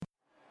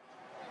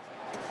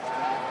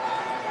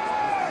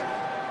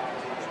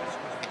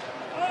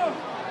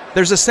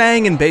There's a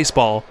saying in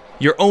baseball,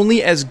 you're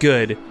only as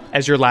good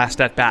as your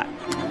last at bat.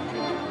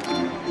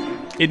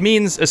 It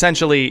means,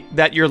 essentially,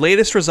 that your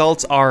latest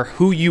results are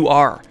who you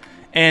are.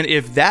 And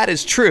if that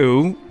is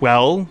true,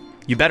 well,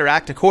 you better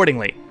act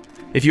accordingly.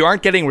 If you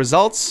aren't getting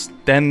results,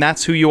 then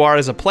that's who you are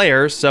as a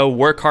player, so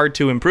work hard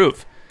to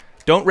improve.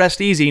 Don't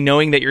rest easy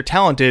knowing that you're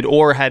talented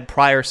or had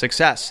prior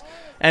success.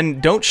 And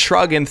don't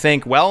shrug and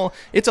think, well,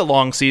 it's a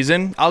long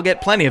season, I'll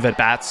get plenty of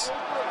at-bats.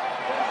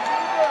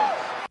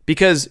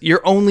 Because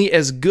you're only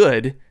as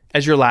good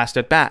as your last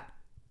at-bat.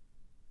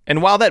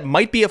 And while that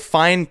might be a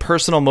fine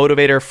personal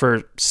motivator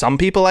for some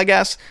people, I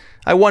guess,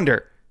 I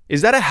wonder,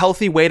 is that a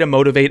healthy way to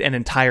motivate an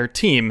entire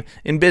team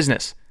in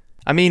business?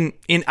 I mean,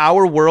 in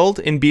our world,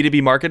 in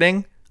B2B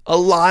marketing, a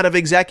lot of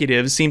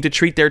executives seem to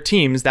treat their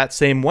teams that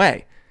same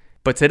way.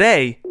 But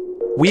today,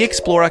 we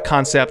explore a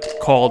concept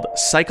called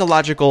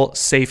psychological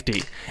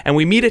safety, and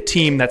we meet a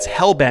team that's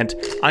hell-bent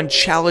on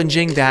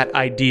challenging that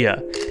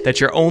idea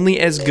that you're only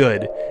as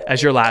good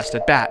as your last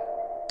at-bat.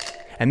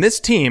 And this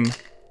team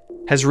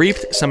has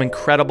reaped some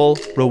incredible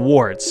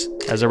rewards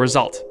as a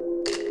result.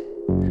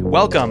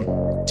 Welcome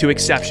to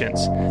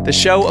Exceptions, the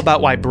show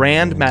about why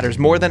brand matters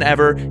more than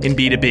ever in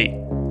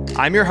B2B.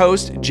 I'm your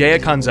host, Jay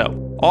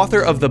Acunzo,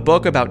 author of the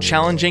book about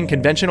challenging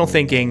conventional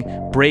thinking,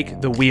 Break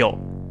the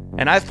Wheel.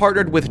 And I've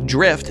partnered with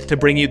Drift to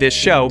bring you this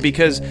show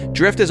because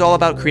Drift is all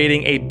about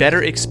creating a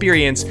better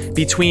experience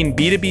between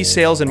B2B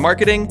sales and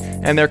marketing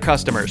and their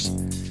customers.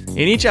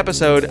 In each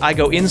episode, I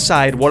go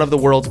inside one of the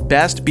world's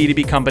best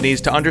B2B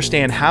companies to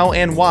understand how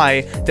and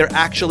why they're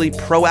actually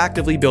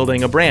proactively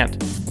building a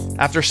brand.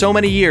 After so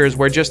many years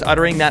where just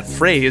uttering that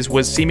phrase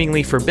was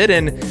seemingly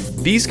forbidden,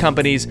 these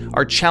companies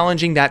are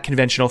challenging that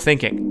conventional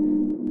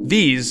thinking.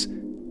 These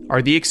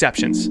are the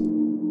exceptions.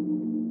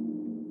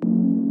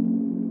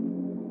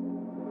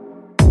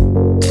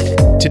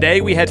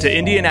 Today, we head to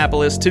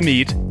Indianapolis to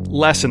meet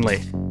Lessonly.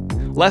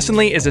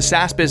 Lessonly is a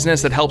SaaS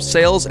business that helps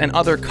sales and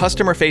other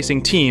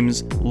customer-facing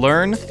teams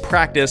learn,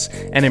 practice,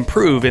 and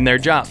improve in their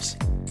jobs.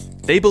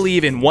 They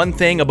believe in one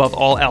thing above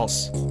all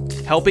else: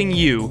 helping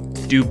you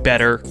do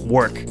better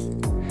work.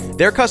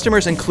 Their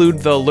customers include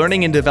the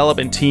learning and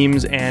development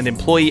teams and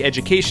employee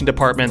education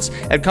departments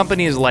at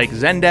companies like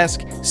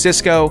Zendesk,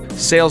 Cisco,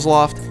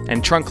 SalesLoft,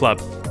 and Trunk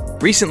Club.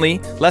 Recently,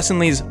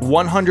 Lessonly's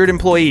 100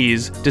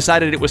 employees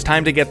decided it was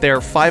time to get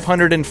their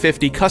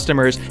 550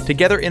 customers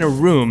together in a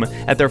room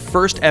at their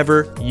first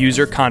ever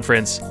user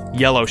conference,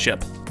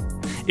 Yellowship.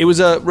 It was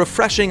a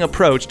refreshing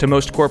approach to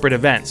most corporate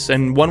events,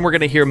 and one we're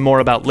going to hear more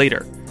about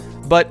later.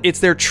 But it's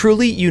their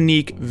truly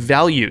unique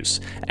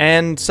values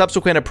and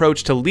subsequent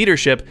approach to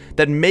leadership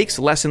that makes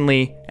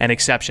Lessonly an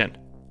exception.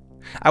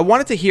 I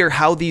wanted to hear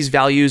how these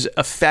values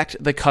affect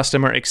the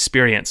customer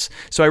experience,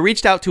 so I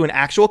reached out to an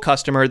actual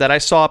customer that I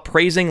saw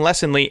praising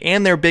Lessonly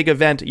and their big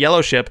event,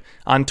 Yellowship,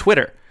 on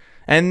Twitter.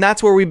 And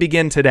that's where we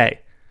begin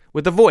today,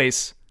 with the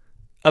voice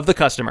of the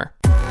customer.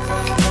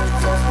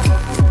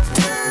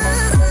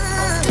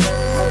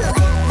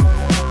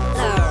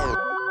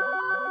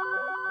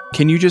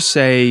 Can you just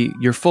say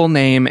your full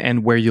name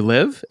and where you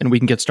live, and we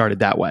can get started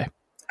that way?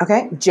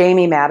 Okay,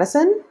 Jamie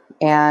Madison,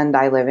 and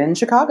I live in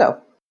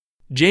Chicago.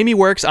 Jamie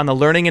works on the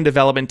learning and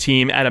development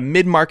team at a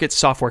mid-market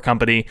software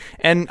company,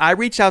 and I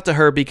reached out to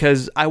her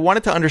because I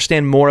wanted to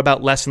understand more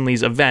about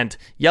Lessonly's event,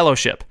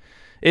 Yellowship.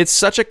 It's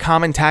such a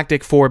common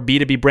tactic for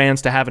B2B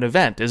brands to have an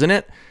event, isn't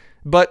it?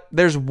 But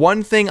there's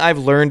one thing I've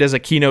learned as a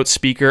keynote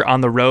speaker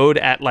on the road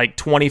at like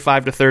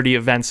 25 to 30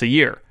 events a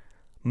year.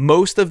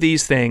 Most of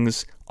these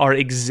things are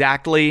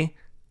exactly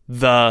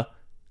the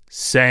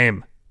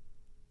same.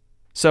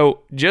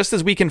 So just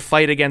as we can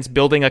fight against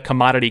building a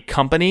commodity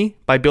company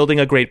by building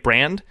a great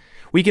brand,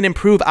 we can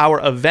improve our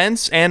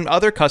events and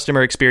other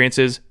customer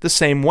experiences the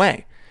same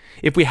way.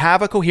 If we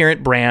have a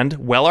coherent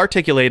brand, well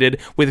articulated,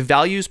 with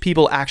values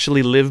people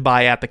actually live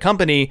by at the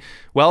company,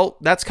 well,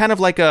 that's kind of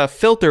like a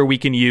filter we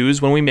can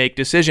use when we make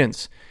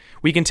decisions.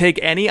 We can take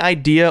any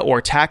idea or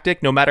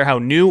tactic, no matter how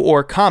new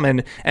or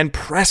common, and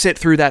press it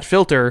through that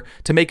filter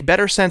to make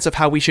better sense of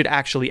how we should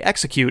actually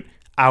execute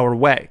our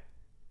way.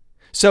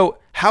 So,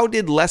 how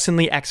did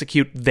Lessonly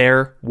execute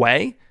their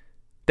way?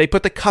 They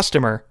put the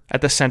customer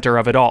at the center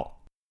of it all.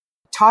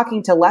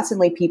 Talking to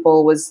Lessonly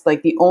people was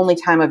like the only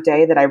time of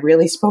day that I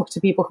really spoke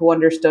to people who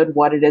understood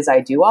what it is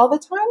I do all the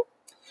time.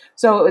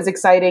 So it was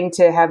exciting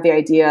to have the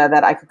idea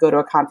that I could go to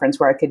a conference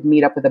where I could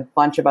meet up with a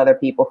bunch of other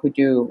people who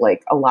do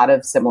like a lot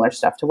of similar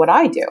stuff to what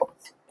I do.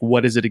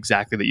 What is it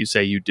exactly that you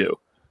say you do?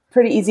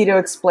 Pretty easy to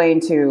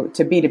explain to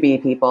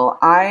B2B people.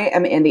 I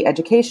am in the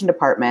education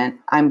department.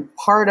 I'm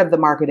part of the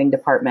marketing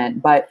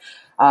department, but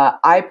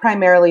I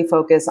primarily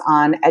focus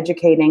on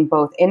educating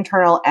both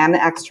internal and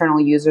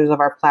external users of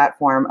our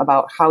platform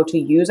about how to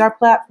use our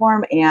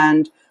platform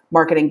and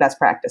marketing best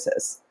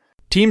practices.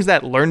 Teams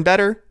that learn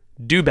better,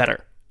 do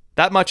better.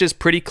 That much is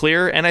pretty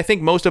clear, and I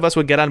think most of us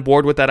would get on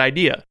board with that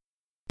idea.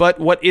 But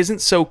what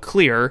isn't so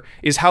clear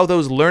is how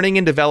those learning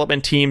and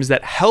development teams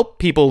that help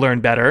people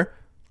learn better,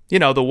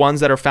 the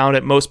ones that are found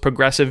at most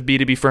progressive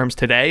B2B firms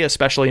today,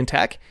 especially in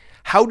tech,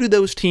 how do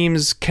those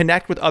teams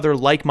connect with other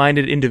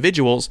like-minded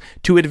individuals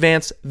to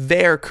advance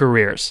their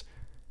careers?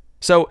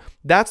 So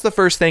that's the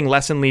first thing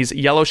Lessonly's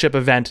Yellowship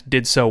event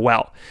did so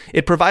well.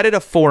 It provided a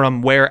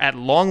forum where, at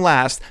long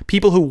last,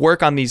 people who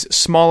work on these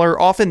smaller,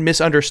 often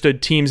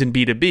misunderstood teams in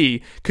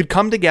B2B could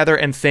come together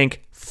and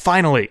think,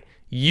 finally,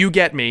 you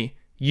get me,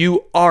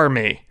 you are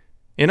me.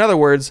 In other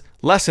words,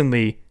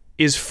 Lessonly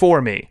is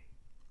for me.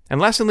 And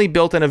Lessonly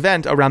built an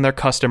event around their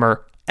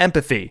customer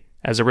empathy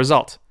as a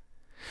result.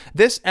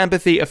 This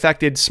empathy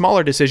affected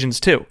smaller decisions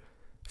too.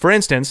 For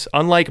instance,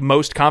 unlike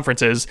most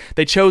conferences,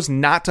 they chose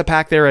not to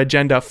pack their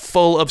agenda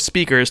full of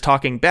speakers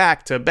talking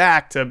back to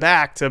back to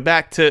back to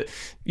back to,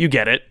 you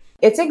get it.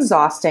 It's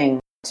exhausting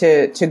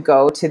to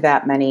go to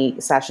that many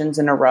sessions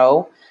in a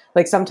row.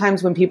 Like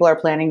sometimes when people are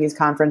planning these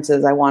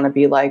conferences, I want to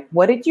be like,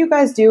 what did you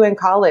guys do in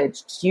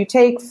college? Did you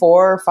take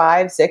 4,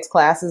 5, 6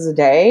 classes a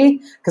day?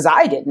 Because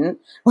I didn't.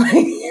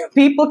 Like,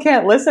 people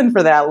can't listen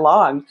for that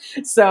long.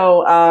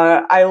 So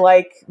I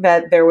like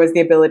that there was the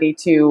ability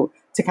to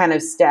kind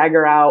of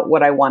stagger out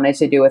what I wanted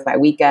to do with my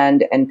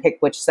weekend and pick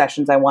which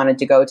sessions I wanted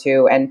to go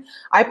to. And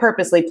I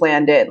purposely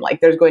planned it.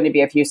 Like there's going to be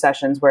a few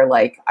sessions where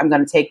like I'm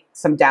going to take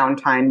some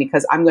downtime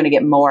because I'm going to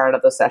get more out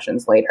of those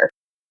sessions later.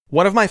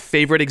 One of my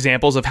favorite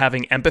examples of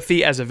having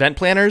empathy as event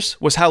planners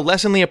was how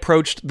Lessonly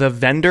approached the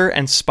vendor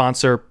and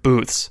sponsor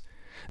booths.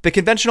 The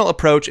conventional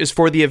approach is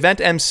for the event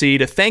MC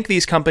to thank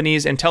these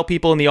companies and tell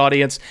people in the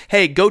audience,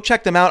 hey, go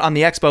check them out on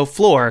the expo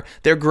floor.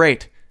 They're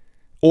great.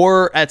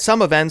 Or at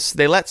some events,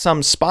 they let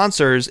some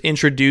sponsors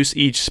introduce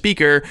each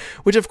speaker,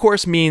 which of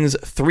course means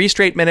 3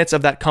 straight minutes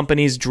of that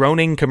company's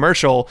droning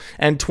commercial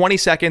and 20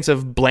 seconds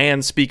of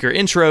bland speaker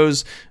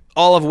intros,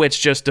 all of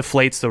which just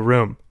deflates the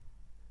room.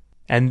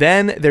 And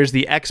then there's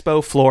the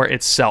expo floor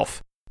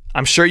itself.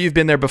 I'm sure you've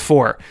been there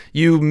before.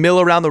 You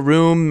mill around the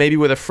room, maybe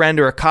with a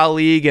friend or a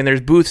colleague, and there's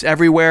booths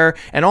everywhere,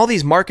 and all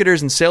these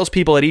marketers and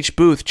salespeople at each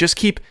booth just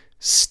keep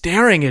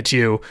staring at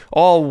you,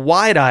 all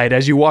wide-eyed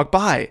as you walk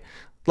by.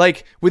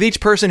 Like, with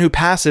each person who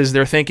passes,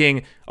 they're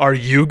thinking, are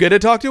you going to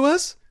talk to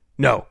us?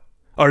 No.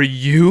 Are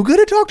you going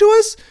to talk to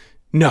us?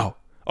 No.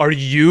 Are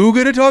you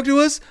going to talk to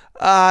us?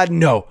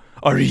 No.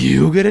 Are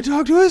you going to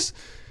talk to us?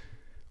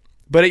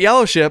 But at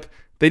Yellowship,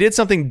 they did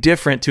something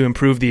different to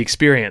improve the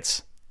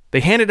experience. They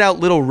handed out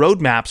little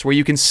roadmaps where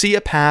you can see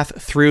a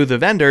path through the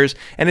vendors,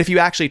 and if you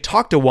actually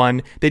talk to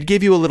one, they'd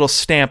give you a little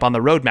stamp on the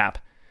roadmap.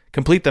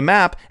 Complete the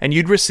map, and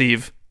you'd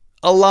receive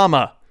a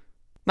llama.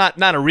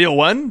 Not a real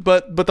one,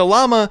 but the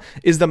llama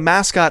is the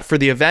mascot for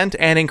the event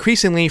and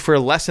increasingly for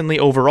Lessonly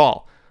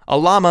overall. A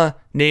llama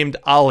named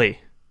Ollie.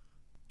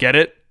 Get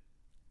it?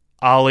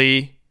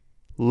 Ollie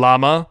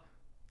Llama?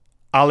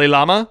 Ollie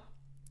Llama?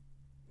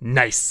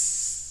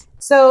 Nice.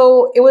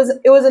 So it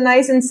was a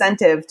nice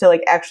incentive to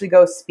like actually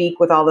go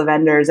speak with all the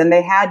vendors, and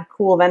they had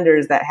cool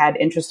vendors that had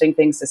interesting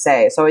things to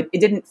say. So it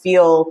didn't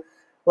feel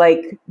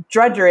like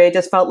drudgery. It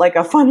just felt like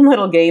a fun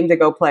little game to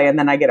go play, and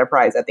then I get a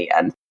prize at the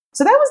end.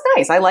 So that was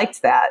nice. I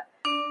liked that.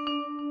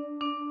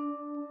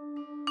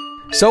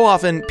 So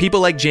often,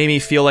 people like Jamie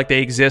feel like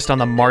they exist on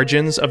the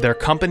margins of their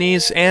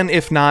companies and,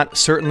 if not,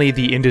 certainly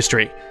the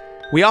industry.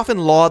 We often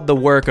laud the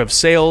work of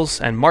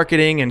sales and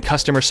marketing and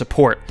customer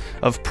support,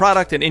 of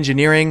product and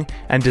engineering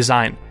and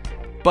design.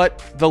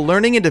 But the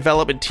learning and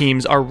development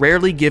teams are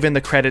rarely given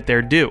the credit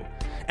they're due.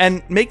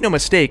 And make no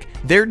mistake,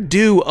 they're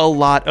due a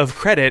lot of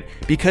credit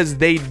because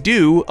they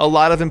do a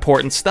lot of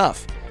important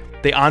stuff.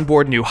 They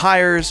onboard new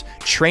hires,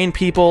 train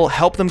people,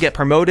 help them get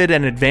promoted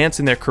and advance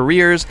in their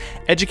careers,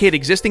 educate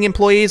existing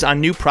employees on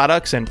new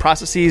products and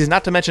processes,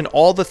 not to mention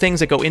all the things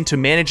that go into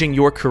managing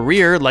your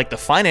career, like the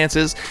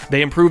finances.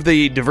 They improve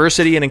the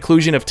diversity and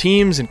inclusion of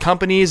teams and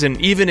companies and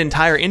even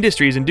entire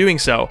industries in doing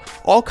so.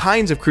 All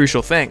kinds of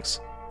crucial things.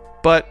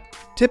 But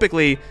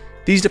typically,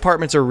 these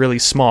departments are really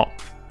small.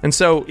 And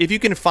so if you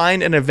can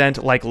find an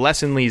event like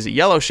Lessonly's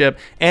Yellowship,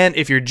 and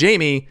if you're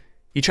Jamie,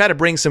 you try to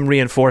bring some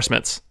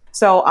reinforcements.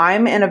 So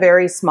I'm in a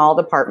very small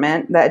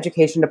department. The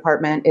education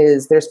department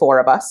there's 4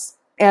 of us.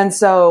 And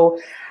so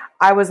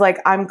I was like,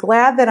 I'm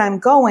glad that I'm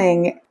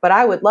going, but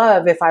I would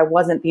love if I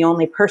wasn't the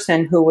only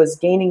person who was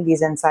gaining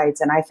these insights.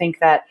 And I think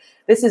that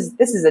this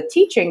is a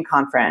teaching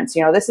conference.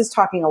 You know, this is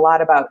talking a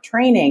lot about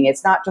training.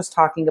 It's not just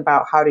talking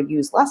about how to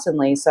use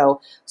Lessonly.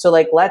 So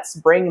like, let's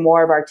bring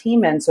more of our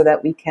team in so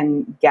that we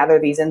can gather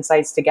these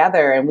insights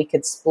together and we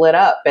could split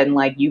up and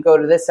like, you go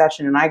to this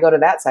session and I go to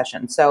that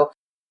session. So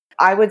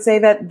I would say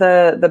that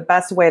the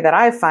best way that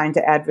I find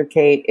to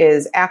advocate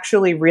is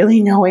actually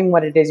really knowing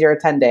what it is you're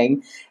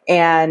attending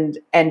and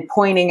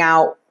pointing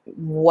out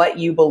what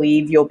you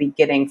believe you'll be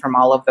getting from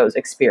all of those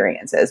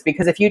experiences.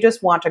 Because if you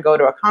just want to go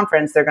to a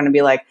conference, they're going to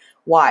be like,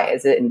 why?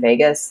 Is it in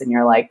Vegas? And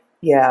you're like,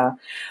 yeah.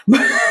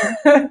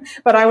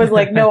 But I was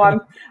like, no,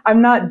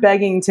 I'm not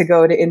begging to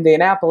go to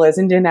Indianapolis.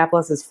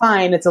 Indianapolis is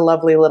fine. It's a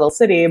lovely little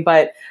city,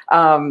 but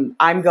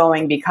I'm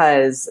going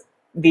because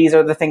these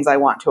are the things I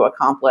want to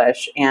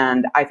accomplish.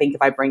 And I think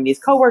if I bring these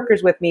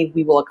coworkers with me,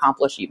 we will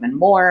accomplish even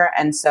more.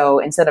 And so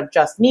instead of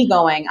just me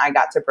going, I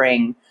got to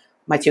bring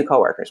my 2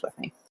 coworkers with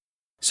me.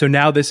 So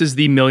now this is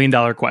the $1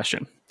 million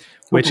question.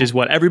 which is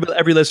what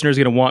every listener is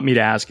going to want me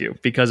to ask you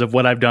because of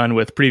what I've done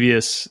with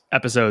previous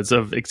episodes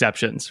of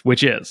Exceptions,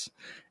 which is,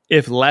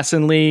 if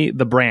Lessonly,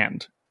 the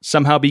brand,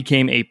 somehow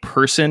became a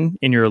person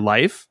in your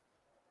life,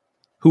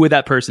 who would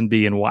that person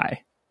be and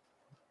why?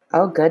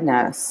 Oh,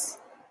 goodness.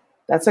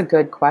 That's a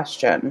good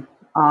question.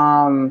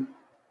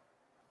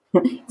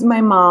 It's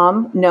my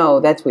mom. No,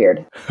 that's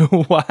weird.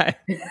 Why?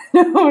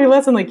 No,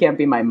 Lessonly can't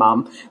be my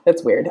mom.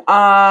 That's weird.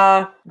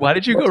 Why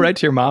did you go right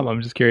to your mom?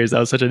 I'm just curious. That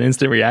was such an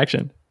instant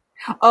reaction.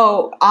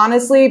 Oh,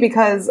 honestly,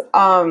 because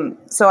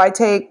so I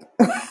take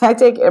I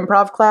take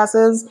improv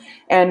classes,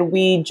 and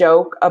we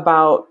joke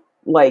about,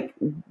 like,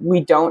 we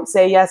don't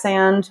say yes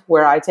and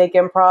where I take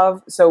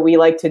improv. So we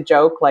like to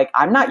joke like,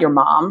 I'm not your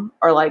mom,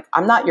 or like,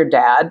 I'm not your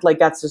dad. Like,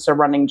 that's just a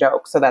running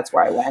joke. So that's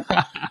where I went.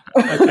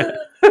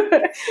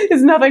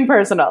 It's nothing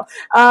personal.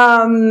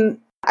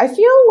 I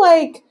feel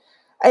like,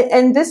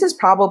 and this is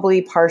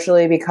probably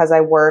partially because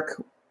I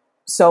work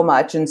so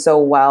much and so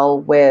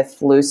well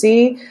with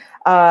Lucy.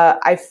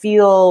 I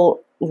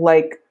feel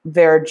like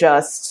they're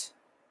just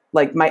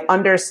like my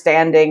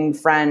understanding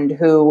friend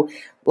who,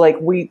 like,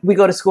 we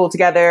go to school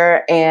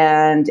together,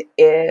 and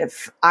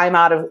if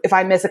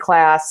I miss a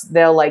class,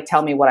 they'll like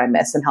tell me what I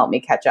missed and help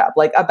me catch up.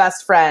 Like a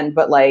best friend,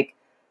 but like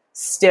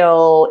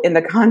still in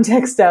the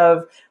context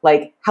of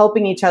like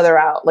helping each other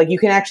out. Like you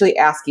can actually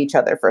ask each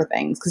other for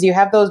things, because you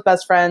have those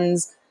best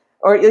friends,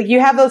 or you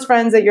have those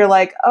friends that you're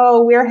like,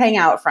 oh, we're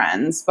hangout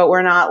friends, but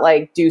we're not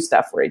like do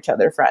stuff for each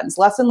other friends.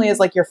 Lessonly is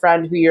like your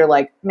friend who you're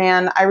like,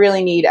 man, I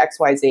really need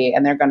XYZ.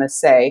 And they're going to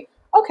say,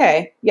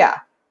 okay, yeah,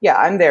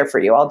 I'm there for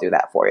you. I'll do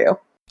that for you.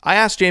 I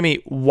asked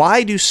Jamie,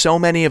 why do so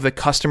many of the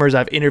customers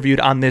I've interviewed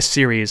on this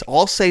series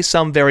all say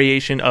some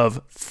variation of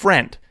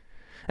friend?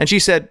 And she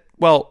said,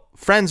 well,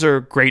 friends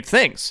are great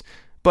things,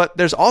 but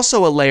there's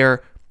also a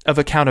layer of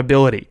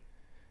accountability.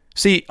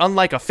 See,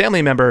 unlike a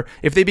family member,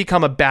 if they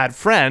become a bad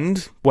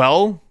friend,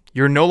 well,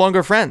 you're no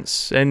longer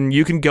friends, and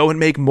you can go and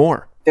make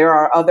more. There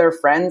are other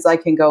friends I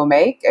can go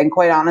make, and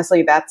quite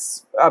honestly,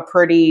 that's a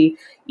pretty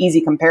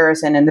easy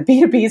comparison in the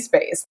B2B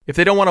space. If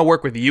they don't want to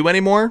work with you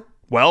anymore,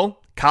 well,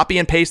 copy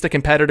and paste the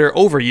competitor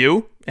over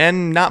you,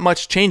 and not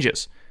much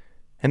changes.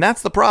 And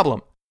that's the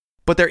problem.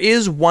 But there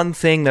is one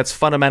thing that's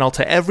fundamental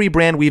to every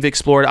brand we've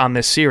explored on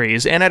this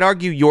series, and I'd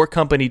argue your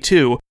company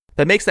too,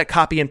 that makes that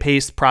copy and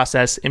paste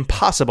process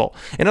impossible.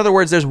 In other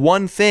words, there's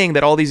one thing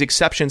that all these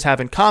exceptions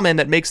have in common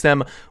that makes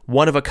them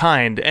one of a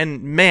kind,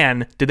 and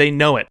man, do they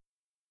know it.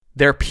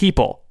 They're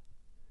people.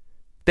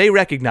 They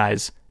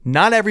recognize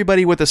not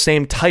everybody with the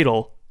same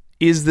title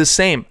is the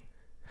same.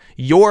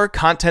 Your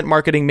content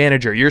marketing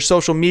manager, your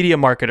social media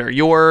marketer,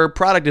 your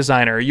product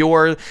designer,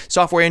 your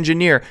software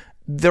engineer,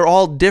 they're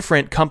all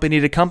different company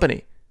to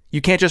company.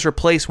 You can't just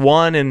replace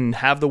one and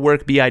have the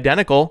work be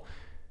identical,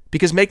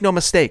 because make no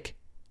mistake,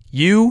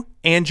 you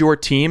and your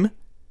team,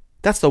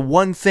 that's the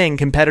one thing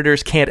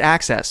competitors can't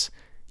access.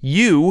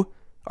 You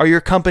are your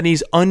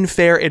company's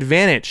unfair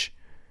advantage.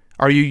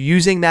 Are you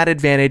using that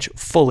advantage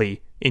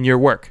fully in your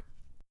work?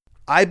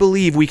 I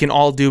believe we can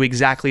all do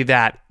exactly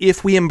that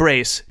if we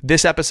embrace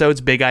this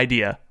episode's big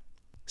idea: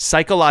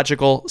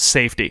 psychological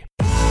safety.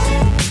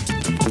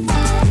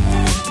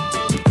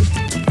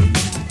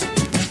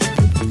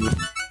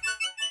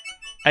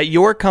 At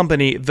your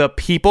company, the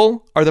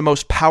people are the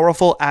most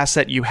powerful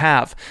asset you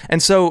have,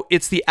 and so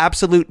it's the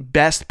absolute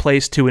best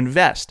place to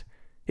invest.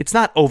 It's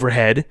not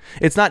overhead,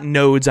 it's not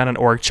nodes on an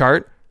org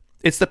chart,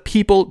 it's the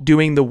people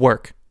doing the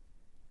work.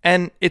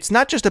 And it's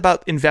not just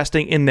about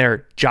investing in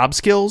their job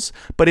skills,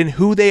 but in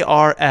who they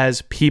are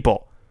as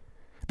people.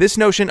 This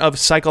notion of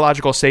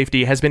psychological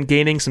safety has been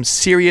gaining some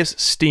serious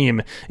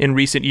steam in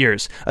recent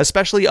years,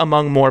 especially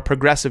among more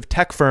progressive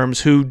tech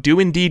firms who do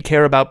indeed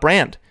care about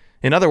brand.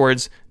 In other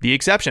words, the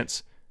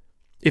exceptions.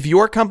 If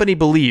your company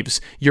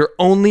believes you're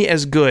only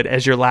as good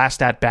as your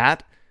last at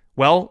bat,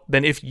 well,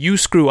 then if you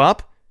screw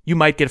up, you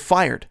might get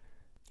fired.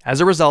 As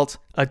a result,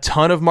 a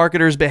ton of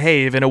marketers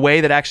behave in a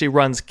way that actually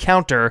runs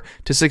counter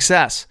to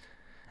success.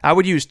 I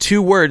would use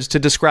two words to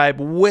describe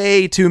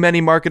way too many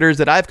marketers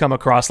that I've come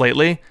across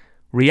lately: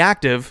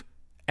 reactive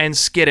and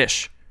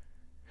skittish.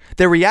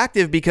 They're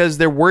reactive because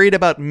they're worried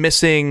about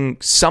missing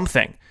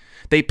something.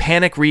 They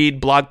panic read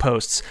blog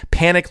posts,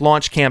 panic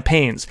launch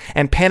campaigns,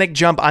 and panic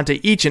jump onto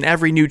each and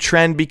every new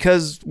trend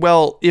because,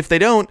 well, if they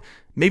don't,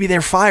 maybe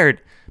they're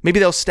fired, maybe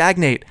they'll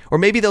stagnate, or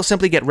maybe they'll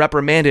simply get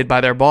reprimanded by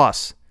their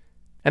boss.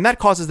 And that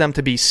causes them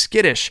to be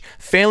skittish,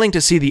 failing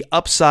to see the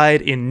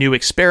upside in new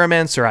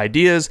experiments or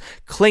ideas,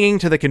 clinging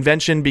to the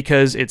convention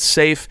because it's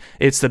safe,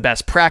 it's the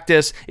best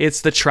practice, it's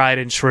the tried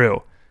and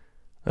true.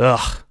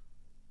 Ugh.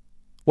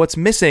 What's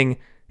missing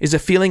is a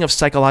feeling of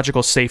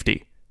psychological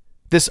safety.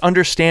 This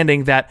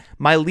understanding that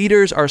my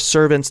leaders are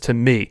servants to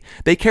me.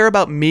 They care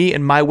about me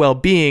and my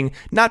well-being,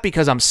 not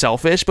because I'm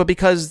selfish, but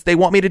because they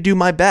want me to do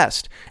my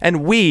best.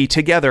 And we,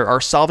 together,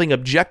 are solving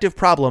objective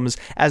problems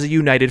as a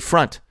united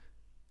front.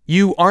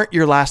 You aren't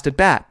your last at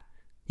bat.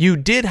 You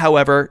did,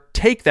 however,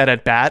 take that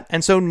at bat,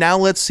 and so now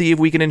let's see if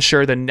we can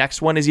ensure the next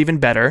one is even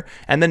better,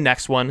 and the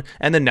next one,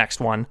 and the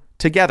next one,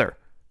 together.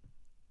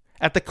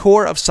 At the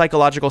core of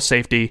psychological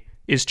safety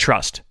is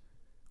trust.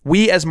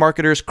 We as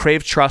marketers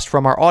crave trust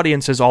from our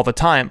audiences all the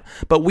time,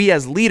 but we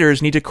as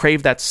leaders need to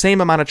crave that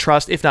same amount of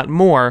trust, if not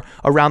more,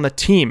 around the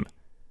team.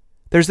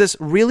 There's this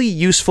really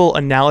useful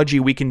analogy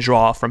we can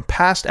draw from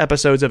past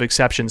episodes of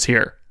Exceptions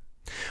here.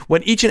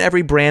 When each and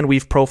every brand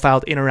we've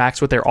profiled interacts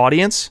with their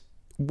audience,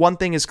 one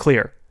thing is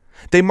clear.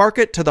 They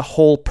market to the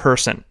whole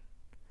person.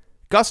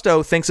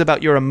 Gusto thinks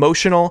about your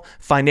emotional,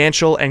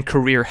 financial, and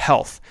career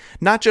health,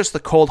 not just the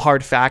cold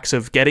hard facts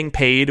of getting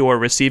paid or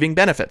receiving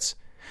benefits.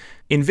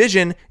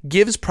 Envision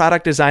gives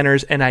product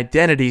designers an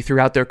identity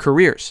throughout their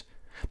careers.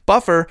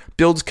 Buffer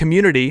builds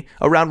community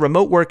around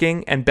remote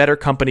working and better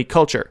company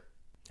culture.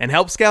 And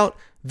Help Scout,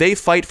 they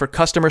fight for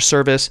customer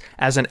service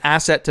as an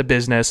asset to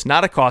business,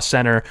 not a cost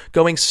center,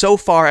 going so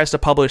far as to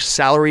publish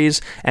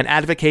salaries and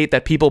advocate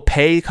that people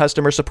pay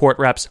customer support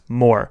reps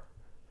more.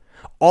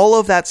 All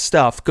of that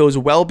stuff goes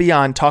well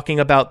beyond talking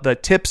about the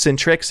tips and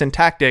tricks and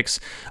tactics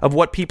of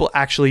what people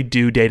actually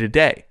do day to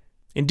day.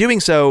 In doing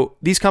so,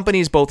 these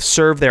companies both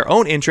serve their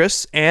own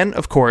interests and,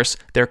 of course,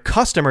 their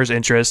customers'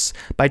 interests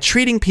by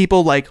treating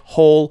people like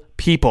whole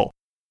people.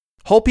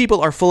 Whole people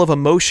are full of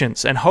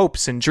emotions and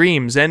hopes and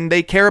dreams, and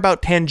they care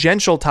about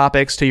tangential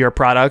topics to your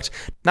product,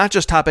 not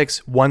just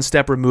topics one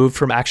step removed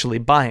from actually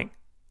buying.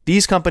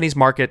 These companies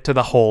market to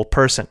the whole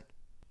person.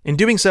 In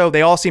doing so,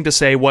 they all seem to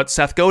say what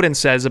Seth Godin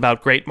says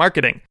about great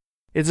marketing.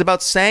 It's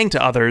about saying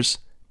to others,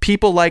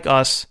 people like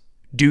us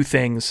do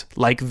things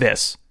like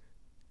this.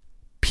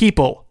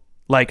 People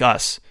like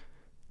us.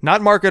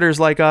 Not marketers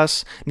like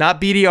us, not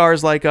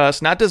BDRs like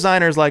us, not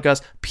designers like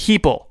us,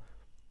 people.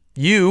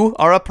 You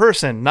are a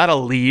person, not a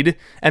lead,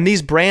 and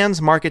these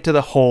brands market to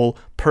the whole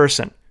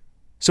person.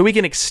 So we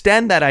can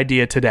extend that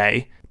idea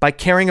today by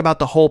caring about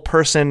the whole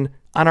person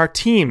on our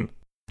team.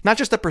 Not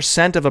just a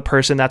percent of a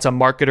person that's a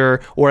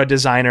marketer or a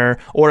designer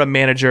or a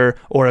manager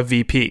or a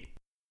VP.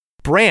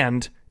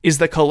 Brand is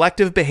the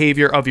collective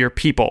behavior of your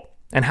people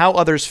and how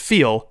others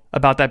feel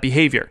about that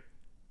behavior.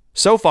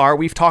 So far,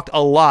 we've talked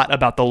a lot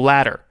about the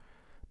latter.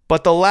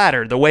 But the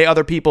latter, the way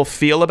other people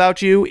feel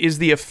about you, is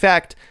the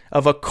effect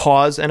of a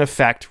cause and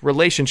effect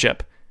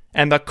relationship.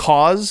 And the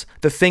cause,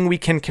 the thing we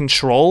can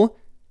control,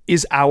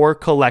 is our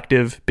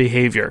collective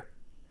behavior.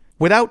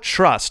 Without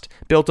trust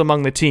built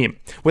among the team,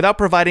 without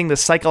providing the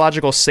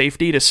psychological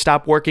safety to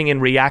stop working in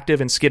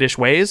reactive and skittish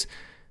ways,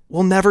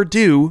 we'll never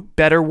do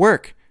better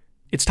work.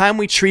 It's time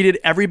we treated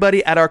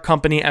everybody at our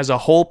company as a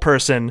whole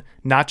person,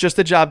 not just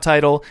a job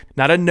title,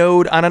 not a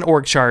node on an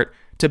org chart,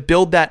 to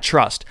build that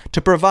trust,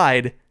 to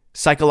provide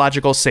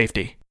psychological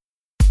safety.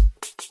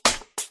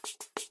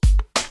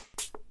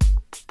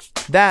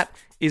 That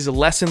is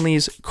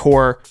Lessonly's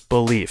core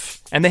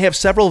belief. And they have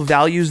several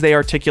values they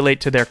articulate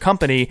to their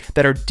company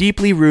that are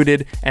deeply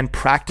rooted and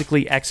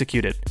practically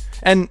executed.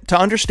 And to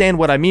understand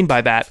what I mean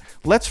by that,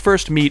 let's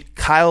first meet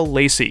Kyle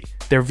Lacy,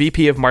 their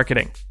VP of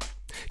Marketing.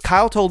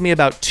 Kyle told me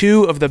about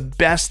two of the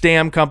best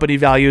damn company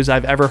values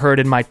I've ever heard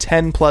in my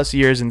 10 plus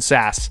years in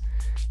SaaS: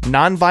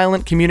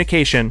 nonviolent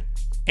communication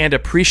and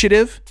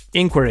appreciative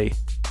inquiry.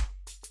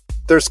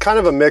 There's kind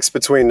of a mix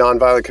between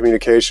nonviolent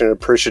communication and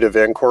appreciative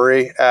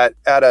inquiry. At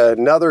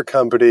another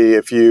company,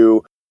 if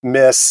you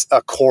miss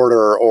a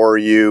quarter or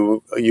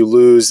you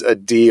lose a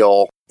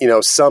deal,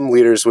 some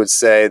leaders would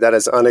say that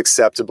is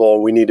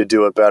unacceptable. We need to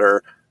do it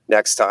better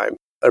next time.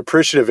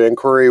 Appreciative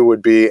inquiry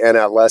would be, and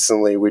at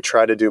Lessonly, we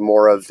try to do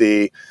more of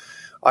the,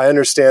 I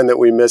understand that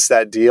we missed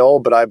that deal,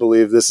 but I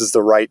believe this is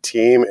the right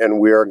team and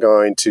we are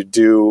going to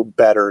do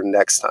better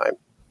next time.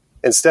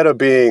 Instead of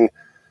being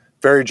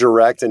very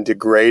direct and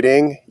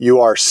degrading, you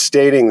are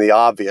stating the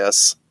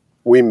obvious.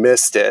 We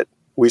missed it.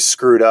 We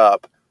screwed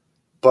up,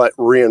 but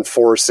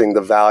reinforcing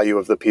the value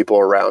of the people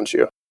around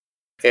you.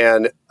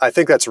 And I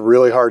think that's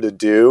really hard to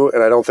do,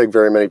 and I don't think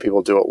very many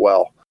people do it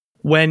well.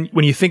 When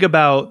you think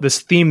about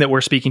this theme that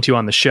we're speaking to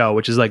on the show,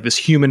 which is like this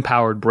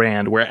human-powered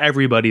brand where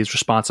everybody is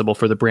responsible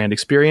for the brand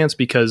experience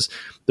because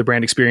the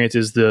brand experience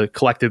is the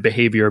collective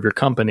behavior of your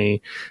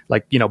company.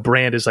 Like,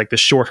 brand is like the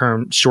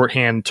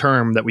shorthand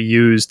term that we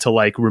use to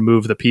like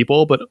remove the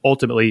people, but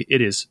ultimately it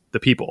is the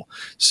people.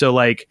 So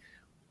like,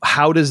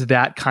 how does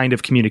that kind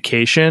of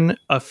communication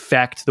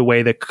affect the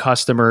way the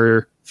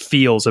customer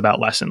feels about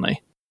Lessonly?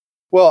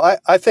 Well,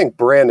 I think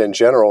brand in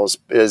general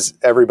is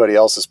everybody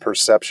else's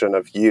perception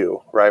of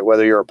you, right?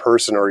 Whether you're a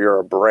person or you're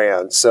a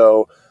brand.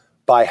 So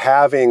by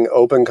having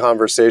open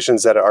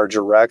conversations that are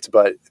direct,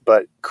 but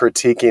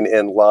critiquing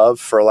in love,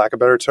 for lack of a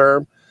better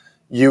term,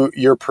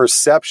 your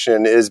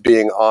perception is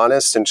being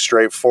honest and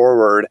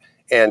straightforward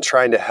and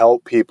trying to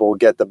help people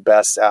get the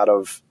best out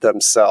of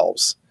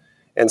themselves.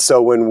 And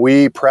so when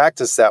we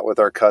practice that with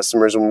our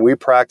customers, when we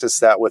practice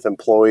that with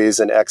employees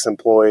and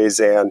ex-employees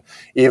and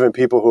even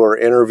people who are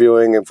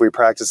interviewing, if we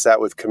practice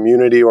that with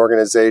community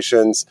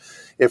organizations,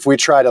 if we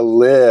try to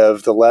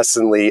live the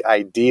Lessonly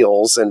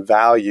ideals and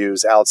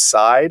values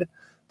outside,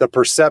 the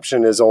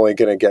perception is only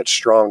going to get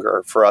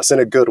stronger for us in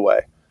a good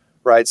way,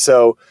 right?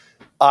 So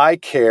I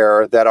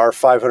care that our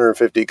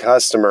 550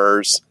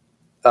 customers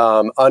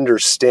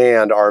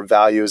understand our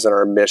values and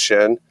our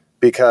mission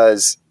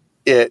because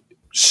it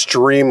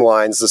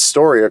streamlines the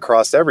story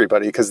across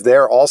everybody because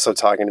they're also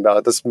talking about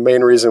it. That's the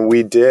main reason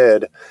we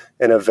did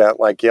an event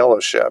like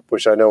Yellowship,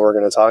 which I know we're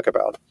going to talk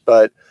about.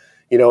 But,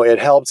 it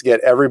helped get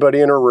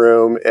everybody in a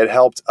room. It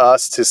helped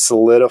us to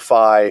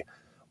solidify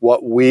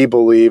what we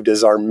believed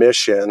is our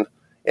mission,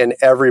 and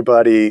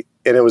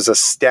it was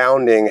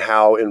astounding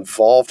how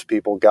involved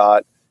people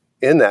got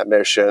in that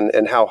mission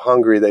and how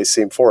hungry they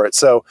seemed for it.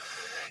 So,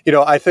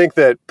 I think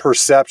that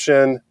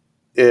perception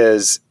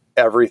is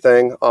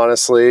everything,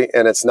 honestly,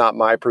 and it's not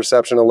my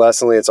perception of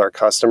Lessonly, it's our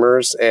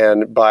customers.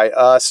 And by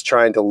us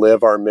trying to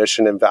live our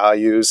mission and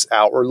values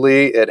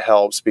outwardly, it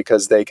helps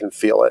because they can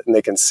feel it and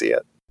they can see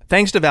it.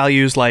 Thanks to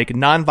values like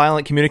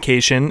nonviolent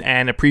communication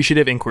and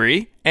appreciative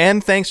inquiry,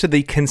 and thanks to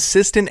the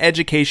consistent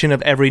education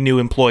of every new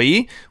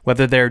employee,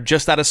 whether they're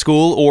just out of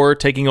school or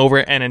taking over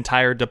an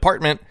entire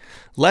department,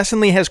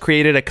 Lessonly has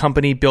created a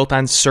company built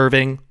on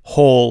serving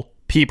whole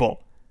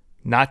people,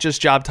 not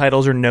just job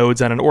titles or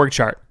nodes on an org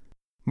chart.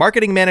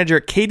 Marketing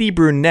manager Katie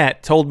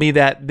Brunette told me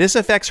that this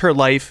affects her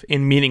life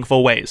in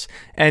meaningful ways,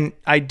 and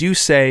I do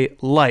say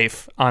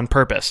life on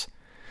purpose.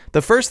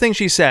 The first thing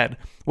she said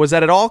was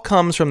that it all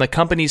comes from the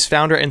company's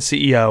founder and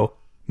CEO,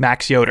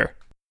 Max Yoder.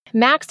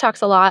 Max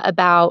talks a lot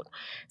about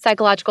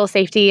psychological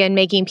safety and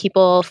making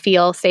people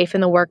feel safe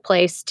in the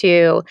workplace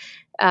to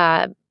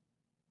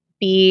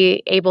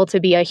be able to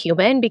be a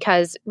human,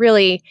 because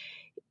really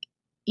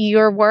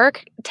your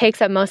work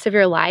takes up most of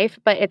your life,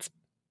 but it's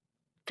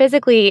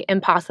physically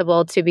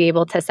impossible to be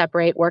able to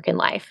separate work and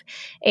life.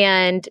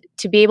 And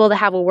to be able to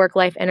have a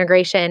work-life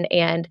integration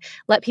and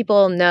let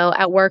people know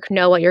at work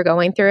know what you're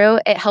going through,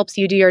 it helps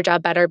you do your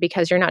job better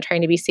because you're not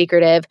trying to be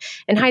secretive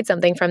and hide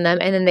something from them,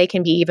 and then they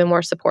can be even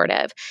more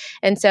supportive.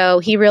 And so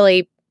he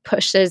really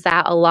pushes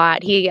that a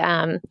lot.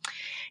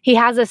 He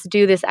has us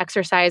do this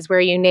exercise where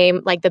you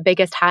name like the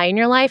biggest high in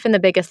your life and the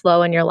biggest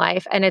low in your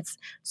life. And it's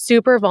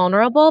super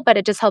vulnerable, but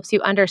it just helps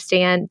you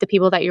understand the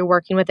people that you're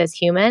working with as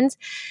humans.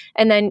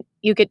 And then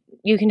you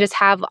can just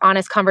have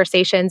honest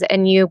conversations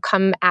and you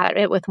come at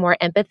it with more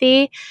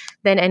empathy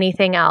than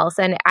anything else.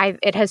 And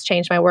it has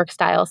changed my work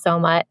style so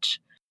much.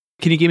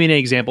 Can you give me an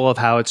example of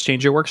how it's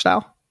changed your work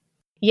style?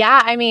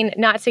 Yeah, I mean,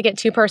 not to get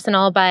too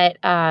personal, but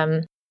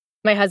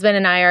my husband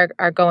and I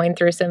are going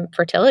through some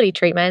fertility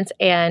treatments,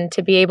 and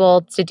to be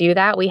able to do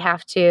that, we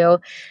have to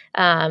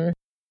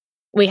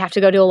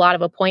go to a lot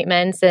of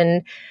appointments,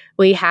 and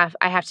I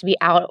have to be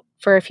out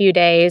for a few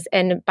days.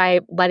 And by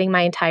letting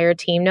my entire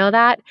team know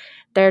that,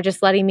 they're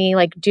just letting me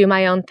like do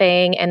my own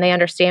thing, and they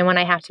understand when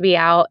I have to be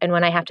out and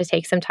when I have to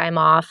take some time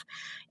off.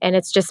 And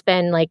it's just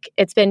been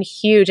it's been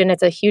huge, and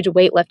it's a huge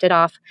weight lifted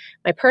off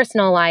my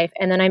personal life.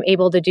 And then I'm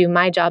able to do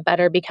my job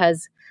better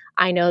because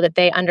I know that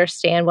they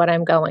understand what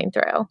I'm going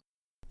through.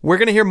 We're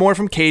going to hear more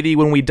from Katie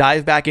when we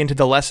dive back into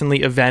the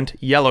Lessonly event,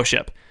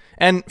 Yellowship.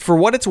 And for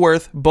what it's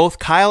worth, both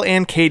Kyle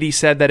and Katie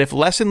said that if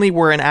Lessonly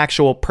were an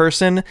actual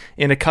person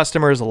in a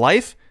customer's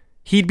life,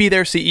 he'd be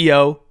their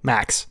CEO,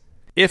 Max.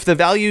 If the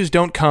values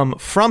don't come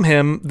from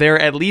him,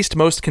 they're at least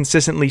most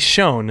consistently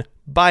shown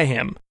by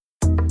him.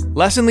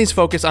 Lessonly's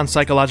focus on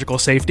psychological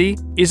safety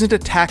isn't a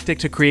tactic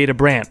to create a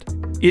brand.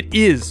 It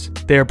is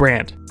their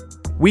brand.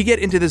 We get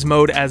into this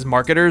mode as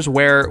marketers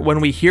where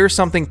when we hear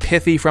something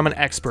pithy from an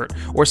expert,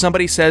 or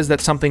somebody says that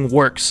something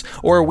works,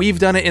 or we've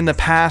done it in the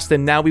past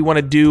and now we want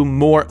to do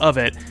more of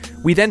it,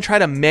 we then try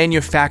to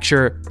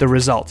manufacture the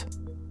result.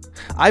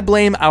 I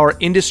blame our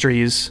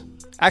industries.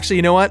 Actually,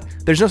 you know what?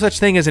 There's no such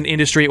thing as an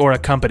industry or a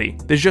company.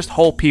 There's just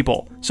whole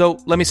people. So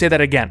let me say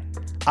that again.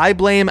 I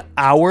blame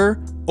our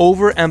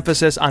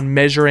overemphasis on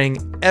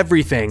measuring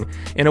everything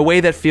in a way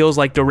that feels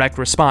like direct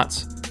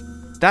response.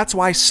 That's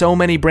why so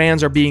many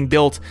brands are being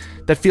built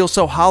that feel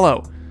so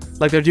hollow,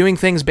 like they're doing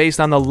things based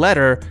on the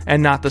letter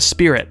and not the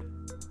spirit.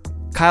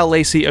 Kyle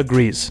Lacy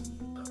agrees.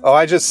 Oh,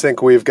 I just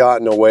think we've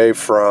gotten away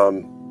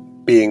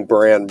from being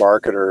brand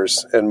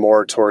marketers and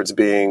more towards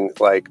being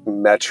like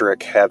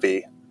metric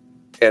heavy.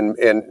 And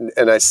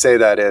I say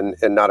that in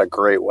not a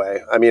great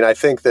way. I mean, I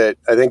think that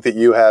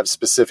you have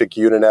specific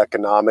unit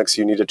economics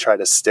you need to try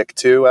to stick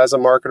to as a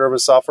marketer of a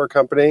software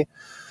company,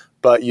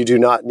 but you do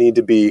not need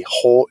to be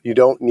you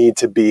don't need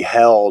to be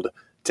held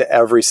to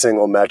every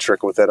single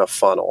metric within a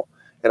funnel.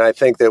 And I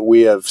think that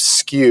we have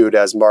skewed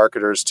as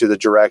marketers to the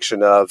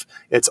direction of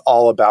it's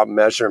all about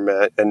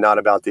measurement and not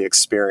about the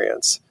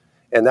experience.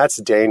 And that's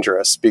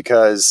dangerous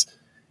because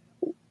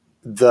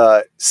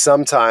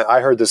sometimes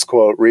I heard this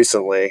quote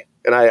recently,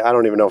 and I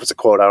don't even know if it's a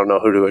quote. I don't know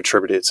who to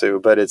attribute it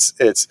to, but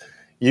it's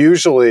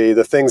usually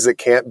the things that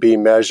can't be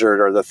measured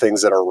are the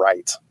things that are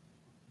right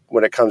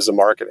when it comes to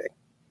marketing.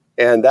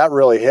 And that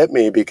really hit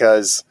me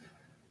because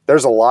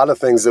there's a lot of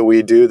things that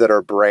we do that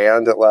are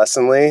brand at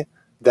Lessonly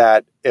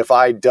that if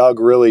I dug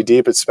really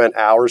deep and spent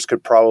hours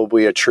could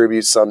probably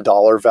attribute some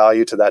dollar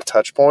value to that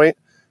touch point.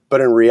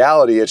 But in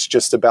reality, it's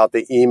just about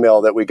the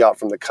email that we got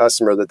from the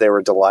customer that they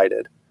were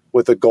delighted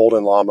with the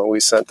Golden Llama we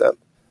sent them.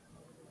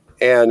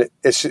 And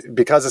it's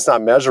because it's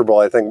not measurable,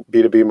 I think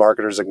B2B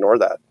marketers ignore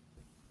that.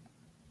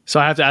 So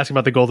I have to ask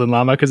about the Golden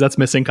Llama because that's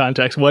missing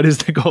context. What is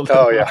the Golden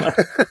Llama? Yeah.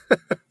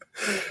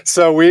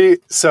 So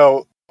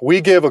we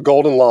give a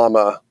Golden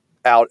Llama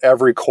out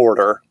every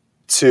quarter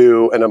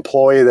to an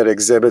employee that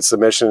exhibits the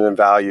mission and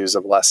values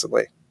of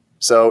Lessonly.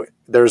 So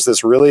there's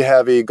this really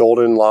heavy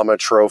Golden Llama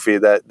trophy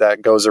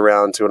that goes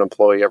around to an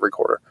employee every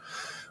quarter.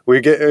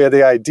 We get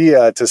the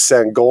idea to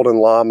send Golden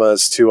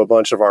Llamas to a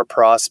bunch of our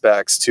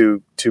prospects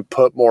to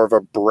put more of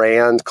a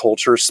brand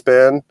culture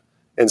spin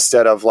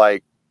instead of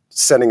like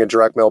sending a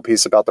direct mail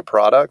piece about the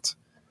product.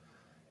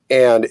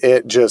 And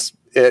it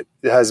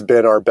has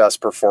been our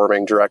best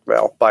performing direct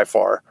mail by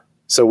far.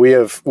 So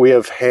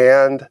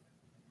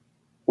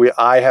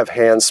I have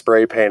hand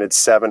spray painted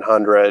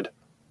 700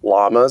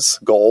 llamas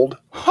gold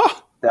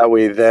that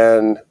we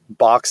then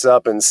box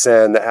up and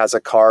send, that has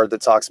a card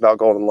that talks about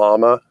Golden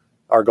Llama,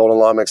 our Golden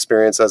Llama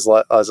experience as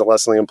a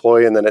Lessonly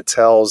employee. And then it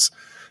tells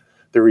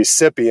the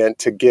recipient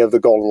to give the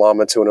Golden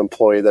Llama to an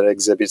employee that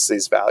exhibits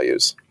these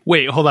values.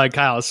 Wait, hold on,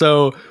 Kyle.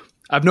 So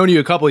I've known you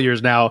a couple of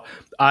years now.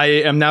 I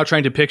am now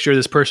trying to picture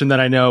this person that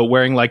I know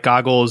wearing like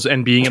goggles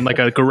and being in like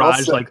a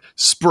garage, like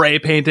spray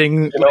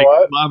painting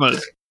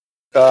llamas.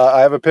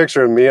 I have a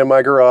picture of me in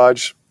my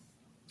garage,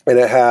 and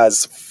it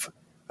has,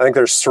 I think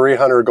there's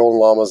 300 Golden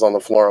Llamas on the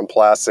floor in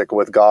plastic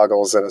with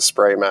goggles and a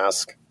spray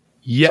mask.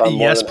 Yeah, so I'm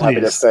more yes, than happy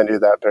please. to send you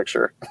that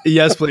picture.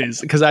 Yes, please,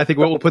 because I think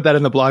we'll put that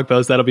in the blog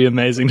post. That'll be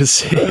amazing to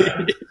see.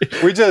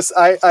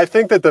 I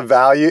think that the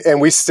value, and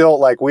we still,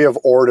 like, we have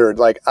ordered,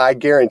 like, I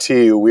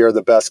guarantee you we are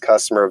the best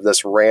customer of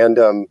this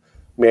random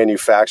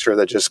manufacturer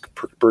that just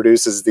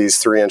produces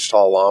these 3-inch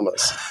tall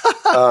llamas.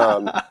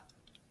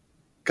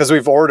 Because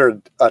we've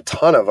ordered a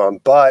ton of them,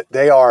 but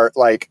they are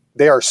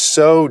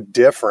so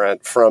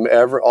different from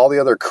all the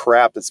other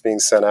crap that's being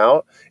sent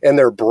out, and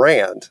their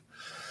brand.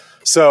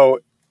 So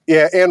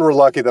yeah, and we're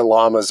lucky that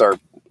llamas are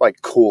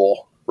like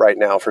cool right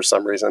now for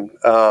some reason.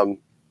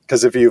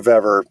 Because if you've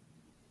ever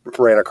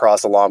ran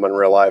across a llama in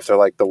real life, they're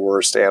like the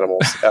worst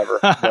animals ever.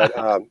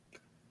 But,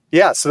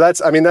 yeah, so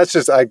that's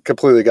just, I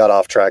completely got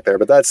off track there,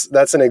 but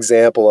that's an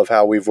example of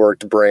how we've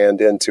worked brand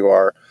into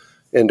our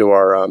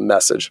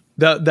message.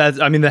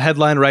 The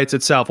headline writes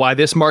itself. Why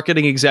this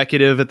marketing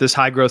executive at this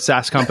high growth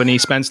SaaS company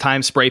spends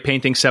time spray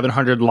painting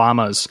 700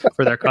 llamas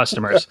for their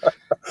customers.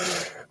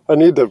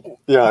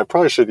 I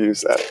probably should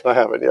use that. I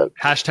haven't yet.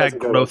 Hashtag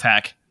growth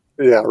hack.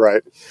 Yeah,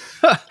 right.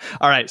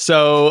 All right.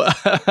 So,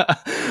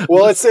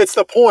 well, it's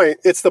the point.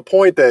 It's the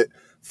point that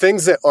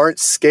things that aren't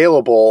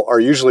scalable are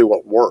usually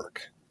what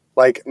work.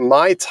 Like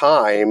my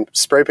time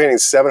spray painting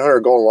 700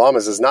 Golden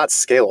Llamas is not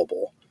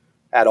scalable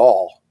at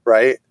all,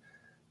 right?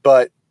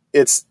 But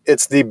it's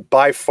the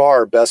by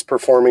far best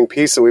performing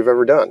piece that we've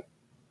ever done.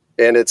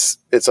 And it's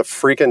a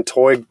freaking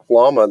toy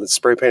llama that's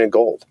spray painted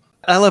gold.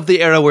 I love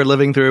the era we're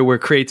living through where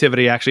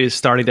creativity actually is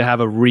starting to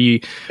have a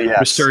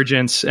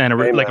resurgence and a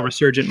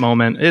resurgent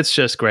moment. It's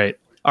just great.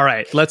 All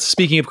right.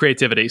 Speaking of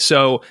creativity.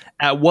 So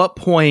at what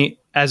point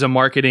as a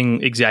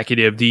marketing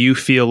executive do you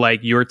feel like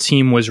your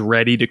team was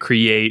ready to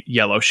create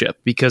Yellowship?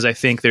 Because I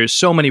think there's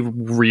so many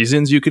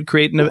reasons you could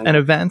create an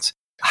event.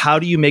 How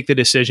do you make the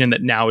decision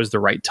that now is the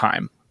right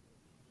time?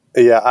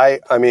 Yeah, I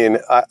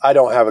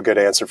don't have a good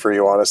answer for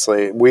you,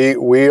 honestly. We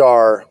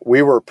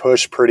were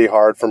pushed pretty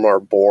hard from our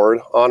board.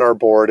 On our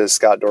board is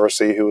Scott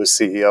Dorsey, who was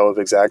CEO of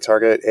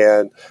ExactTarget,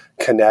 and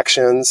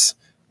Connections,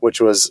 which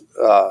was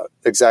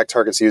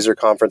ExactTarget's user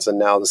conference and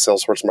now the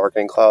Salesforce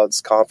Marketing Cloud's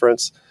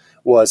conference,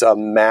 was a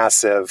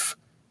massive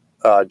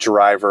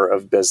driver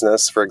of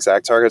business for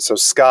ExactTarget. So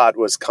Scott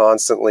was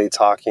constantly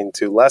talking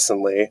to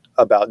Lessonly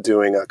about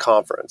doing a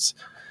conference.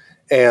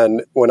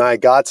 And when I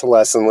got to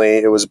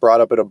Lessonly, it was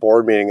brought up at a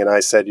board meeting, and I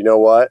said, you know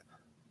what?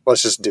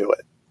 Let's just do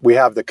it. We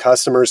have the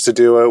customers to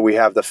do it. We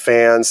have the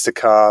fans to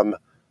come.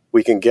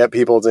 We can get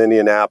people to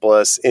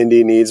Indianapolis.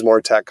 Indy needs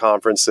more tech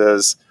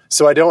conferences.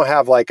 So I don't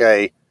have like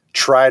a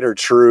tried or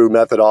true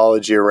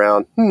methodology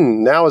around,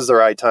 now is the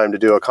right time to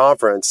do a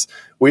conference.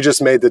 We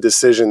just made the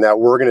decision that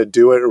we're going to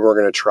do it and we're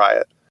going to try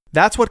it.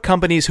 That's what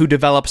companies who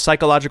develop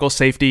psychological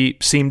safety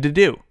seem to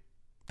do.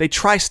 They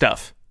try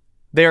stuff.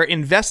 They're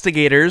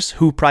investigators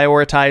who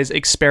prioritize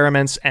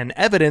experiments and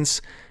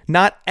evidence,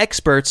 not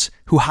experts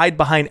who hide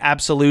behind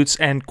absolutes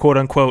and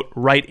quote-unquote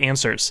right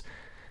answers.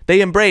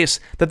 They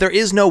embrace that there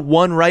is no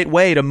one right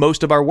way to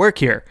most of our work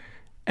here.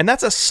 And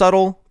that's a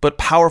subtle but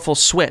powerful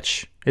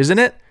switch, isn't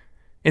it?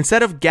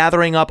 Instead of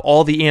gathering up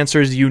all the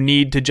answers you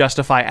need to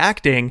justify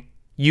acting,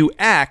 you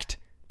act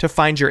to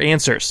find your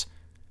answers.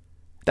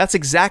 That's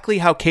exactly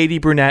how Katie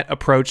Brunette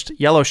approached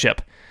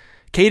Yellowship.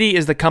 Katie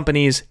is the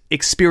company's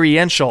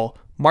experiential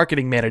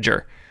marketing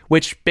manager,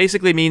 which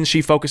basically means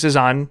she focuses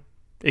on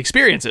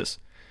experiences.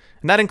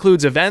 And that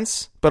includes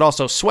events, but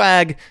also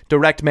swag,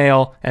 direct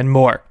mail, and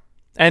more.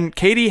 And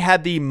Katie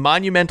had the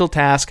monumental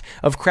task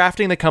of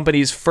crafting the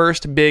company's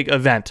first big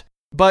event.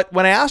 But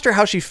when I asked her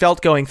how she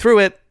felt going through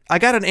it, I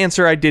got an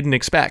answer I didn't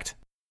expect.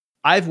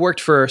 I've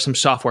worked for some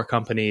software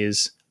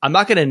companies. I'm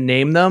not going to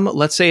name them.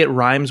 Let's say it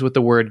rhymes with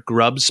the word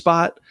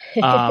GrubSpot.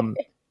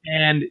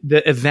 And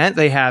the event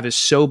they have is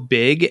so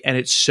big and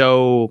it's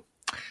so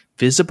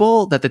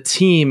visible that the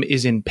team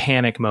is in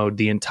panic mode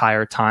the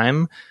entire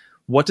time.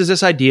 What does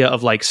this idea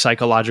of like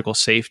psychological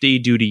safety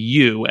do to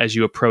you as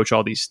you approach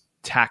all these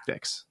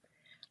tactics?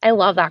 I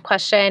love that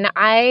question.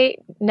 I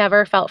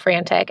never felt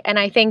frantic. And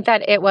I think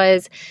that it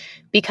was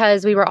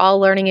because we were all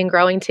learning and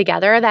growing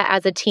together, that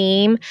as a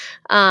team,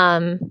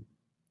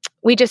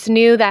 we just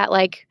knew that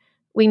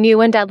we knew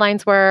when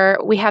deadlines were.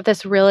 We have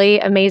this really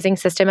amazing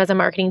system as a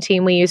marketing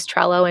team. We use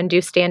Trello and do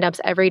stand-ups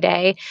every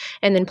day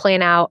and then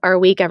plan out our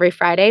week every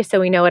Friday so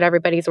we know what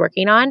everybody's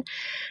working on.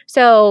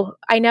 So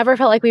I never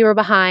felt like we were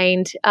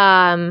behind.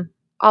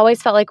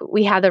 Always felt like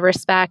we had the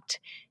respect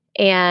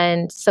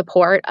and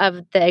support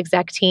of the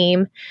exec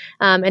team.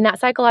 And that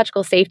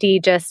psychological safety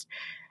just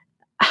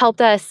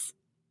helped us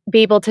be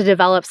able to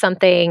develop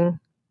something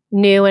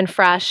new and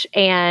fresh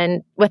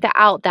and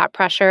without that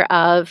pressure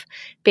of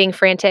being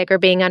frantic or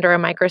being under a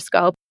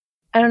microscope.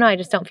 I don't know. I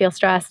just don't feel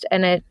stressed.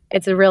 And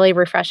it's a really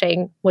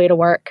refreshing way to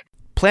work.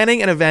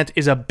 Planning an event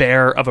is a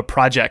bear of a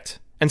project.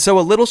 And so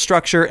a little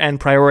structure and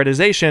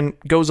prioritization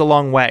goes a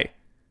long way.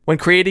 When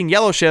creating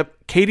Yellowship,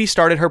 Katie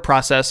started her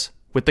process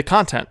with the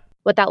content.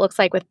 What that looks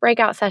like with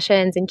breakout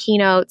sessions and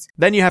keynotes.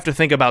 Then you have to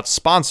think about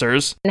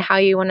sponsors. And how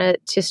you want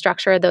to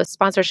structure those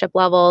sponsorship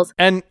levels.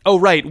 And, oh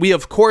right, we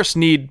of course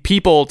need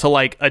people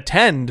to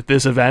attend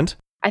this event.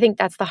 I think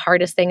that's the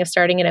hardest thing of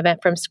starting an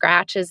event from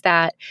scratch, is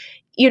that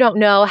you don't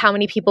know how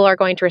many people are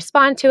going to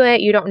respond to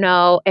it. You don't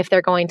know if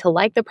they're going to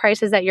like the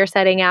prices that you're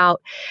setting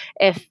out,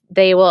 if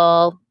they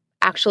will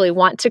actually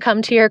want to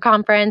come to your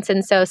conference.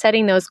 And so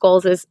setting those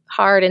goals is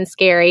hard and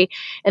scary.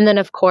 And then,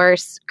 of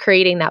course,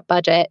 creating that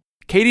budget.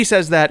 Katie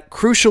says that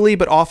crucially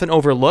but often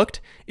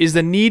overlooked is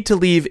the need to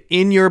leave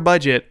in your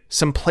budget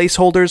some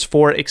placeholders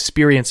for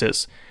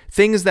experiences.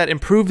 Things that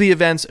improve the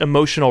event's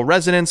emotional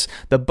resonance,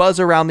 the buzz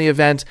around the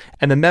event,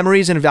 and the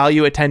memories and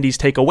value attendees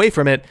take away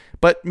from it,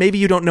 but maybe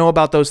you don't know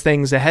about those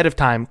things ahead of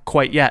time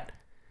quite yet.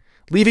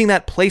 Leaving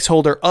that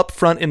placeholder up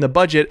front in the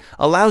budget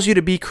allows you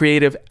to be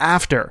creative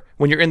after,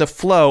 when you're in the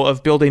flow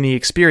of building the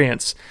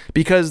experience,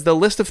 because the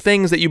list of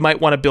things that you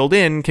might want to build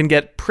in can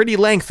get pretty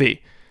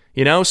lengthy.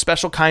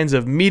 Special kinds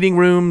of meeting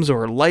rooms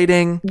or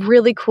lighting.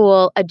 Really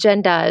cool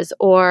agendas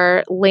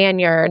or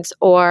lanyards,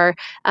 or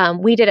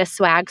we did a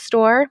swag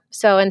store.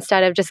 So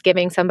instead of just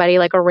giving somebody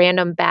a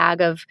random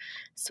bag of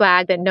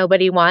swag that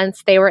nobody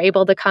wants, they were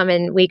able to come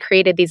and we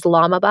created these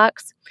llama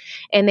bucks,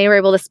 and they were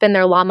able to spend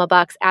their llama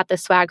bucks at the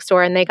swag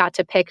store, and they got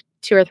to pick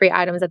 2 or 3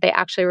 items that they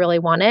actually really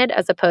wanted,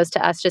 as opposed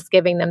to us just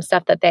giving them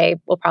stuff that they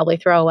will probably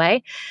throw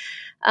away.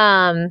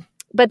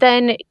 But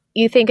then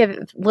you think of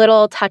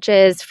little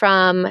touches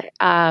from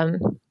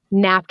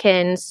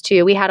napkins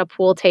to, we had a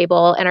pool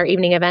table in our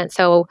evening event.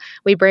 So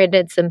we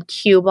branded some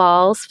cue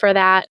balls for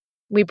that.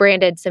 We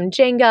branded some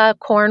Jenga,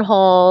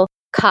 cornhole,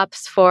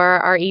 cups for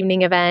our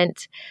evening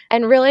event.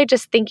 And really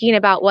just thinking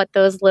about what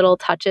those little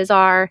touches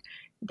are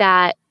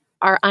that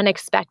are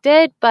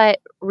unexpected, but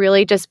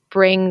really just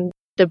bring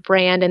the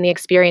brand and the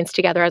experience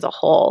together as a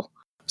whole.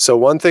 So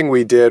one thing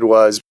we did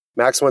was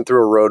Max went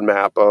through a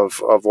roadmap of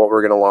what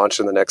we're going to launch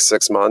in the next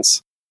 6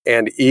 months.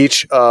 And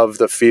each of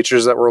the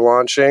features that we're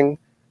launching,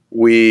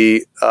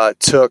 we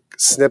took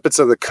snippets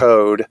of the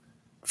code,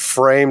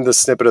 framed the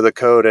snippet of the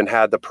code, and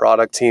had the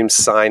product team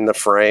sign the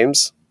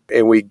frames.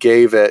 And we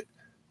gave it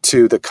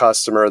to the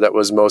customer that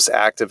was most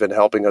active in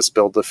helping us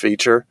build the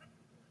feature.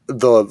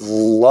 The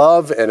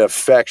love and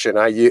affection,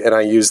 I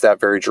use that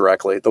very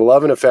directly. The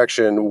love and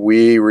affection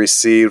we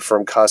received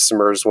from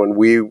customers when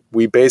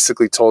we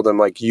basically told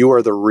them, you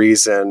are the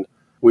reason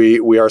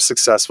we are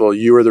successful.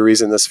 You are the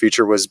reason this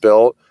feature was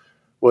built,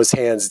 was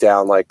hands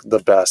down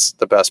the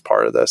best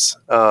part of this.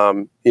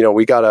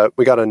 We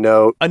got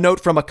a note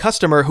from a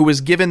customer who was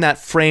given that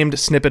framed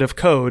snippet of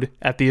code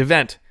at the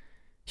event.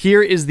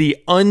 Here is the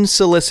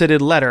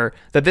unsolicited letter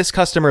that this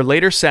customer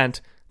later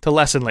sent to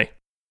Lessonly.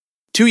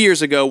 2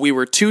 years ago, we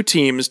were 2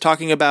 teams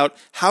talking about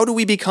how do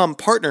we become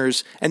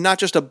partners and not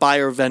just a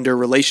buyer-vendor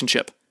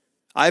relationship.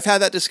 I've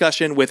had that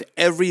discussion with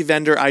every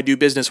vendor I do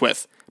business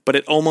with, but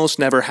it almost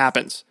never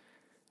happens.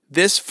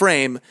 This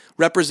frame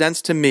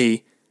represents to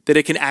me that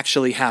it can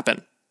actually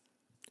happen.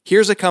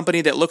 Here's a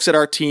company that looks at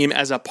our team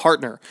as a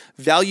partner,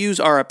 values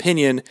our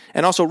opinion,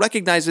 and also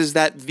recognizes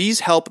that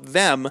these help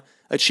them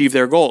achieve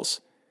their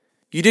goals.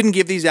 You didn't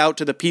give these out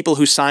to the people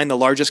who signed the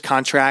largest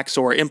contracts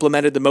or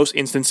implemented the most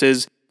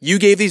instances. You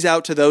gave these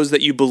out to those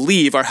that you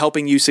believe are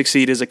helping you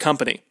succeed as a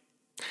company.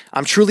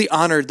 I'm truly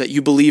honored that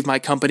you believe my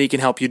company can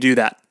help you do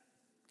that.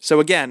 So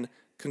again,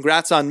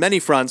 congrats on many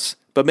fronts,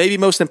 but maybe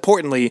most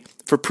importantly,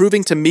 for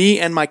proving to me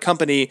and my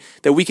company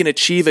that we can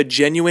achieve a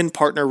genuine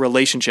partner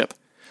relationship.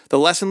 The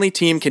Lessonly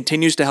team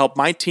continues to help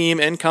my team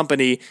and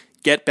company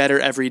get better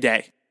every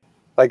day.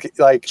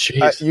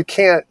 You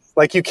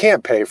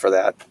can't pay for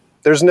that.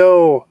 There's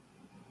no,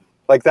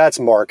 that's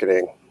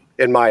marketing,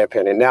 in my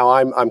opinion. Now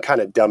I'm kind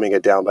of dumbing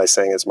it down by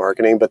saying it's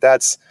marketing, but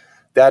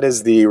that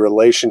is the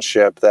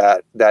relationship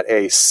that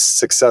a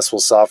successful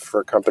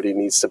software company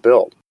needs to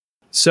build.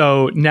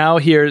 So now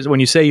here's, when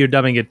you say you're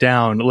dumbing it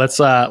down, let's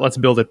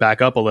build it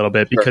back up a little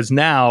bit, because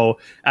now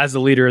as the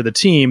leader of the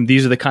team,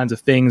 these are the kinds of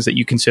things that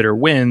you consider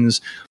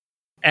wins.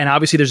 And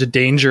obviously there's a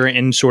danger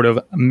in sort of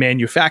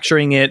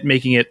manufacturing it,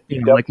 making it,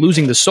 like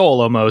losing the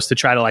soul almost to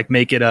try to like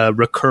make it a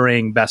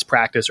recurring best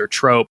practice or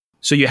trope.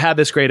 So you have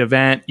this great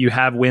event, you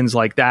have wins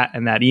like that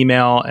and that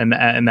email and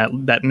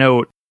that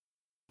note.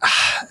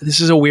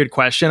 This is a weird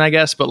question, I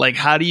guess, but like,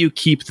 how do you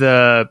keep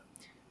the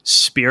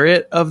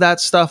spirit of that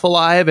stuff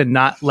alive and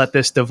not let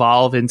this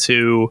devolve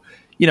into,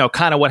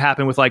 kind of what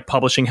happened with like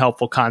publishing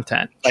helpful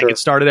content? Like It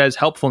started as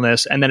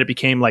helpfulness and then it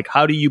became like,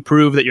 how do you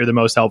prove that you're the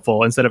most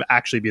helpful instead of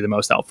actually be the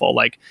most helpful?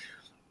 Like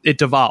it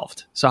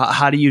devolved. So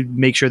how do you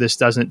make sure this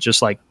doesn't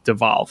just like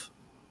devolve?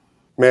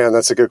 Man,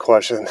 that's a good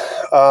question.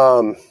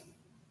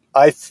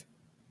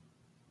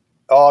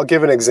 I'll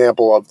give an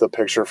example of the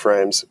picture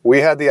frames. We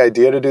had the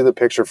idea to do the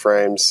picture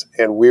frames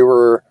and we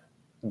were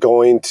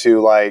going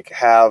to like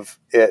have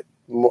it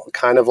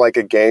kind of like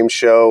a game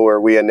show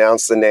where we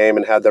announced the name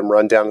and had them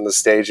run down on the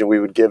stage and we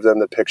would give them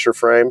the picture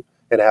frame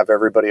and have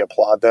everybody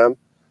applaud them.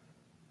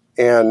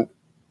 And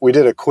we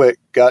did a quick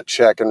gut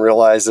check and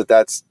realized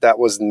that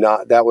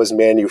was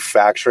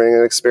manufacturing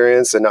an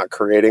experience and not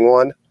creating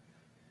one.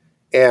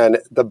 And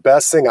the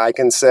best thing I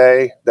can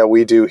say that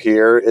we do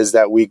here is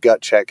that we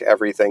gut check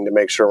everything to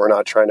make sure we're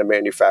not trying to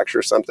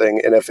manufacture something.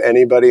 And if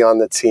anybody on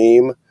the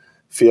team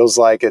feels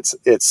like it's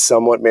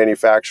somewhat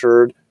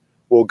manufactured,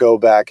 we'll go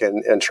back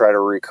and try to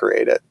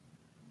recreate it.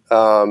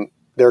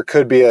 There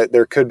could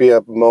be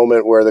a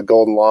moment where the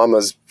Golden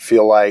Llamas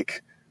feel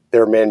like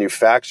they're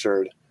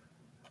manufactured,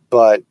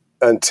 but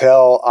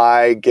until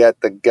I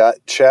get the gut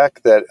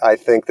check that I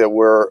think that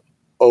we're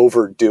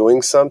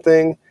overdoing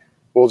something,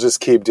 we'll just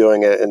keep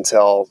doing it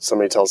until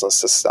somebody tells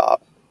us to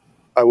stop.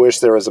 I wish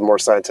there was a more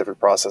scientific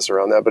process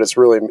around that, but it's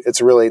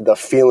really the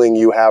feeling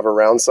you have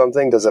around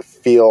something. Does it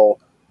feel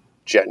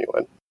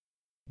genuine?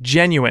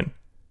 Genuine.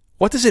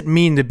 What does it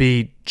mean to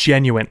be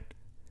genuine?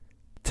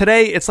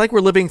 Today, it's like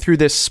we're living through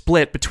this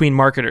split between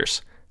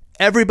marketers.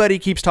 Everybody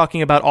keeps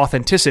talking about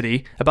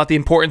authenticity, about the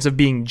importance of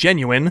being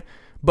genuine,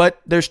 but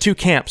there's two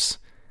camps.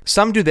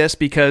 Some do this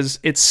because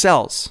it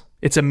sells.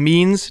 It's a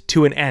means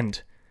to an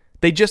end.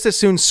 They just as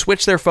soon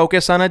switch their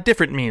focus on a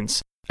different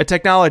means. A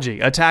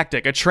technology, a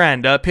tactic, a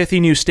trend, a pithy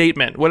new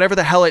statement, whatever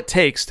the hell it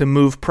takes to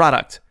move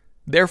product.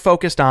 They're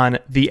focused on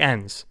the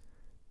ends.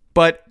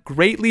 But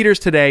great leaders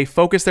today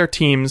focus their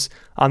teams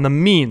on the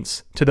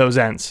means to those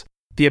ends.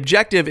 The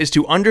objective is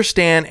to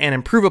understand and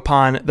improve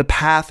upon the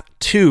path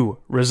to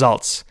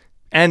results.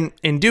 And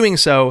in doing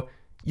so,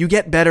 you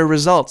get better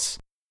results.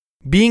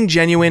 Being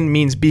genuine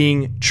means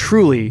being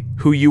truly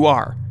who you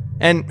are.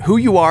 And who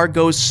you are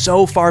goes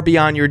so far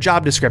beyond your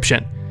job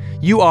description.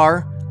 You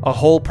are a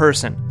whole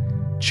person,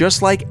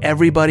 just like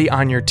everybody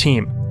on your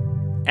team.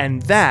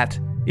 And that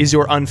is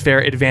your unfair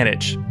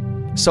advantage,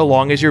 so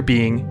long as you're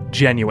being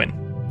genuine.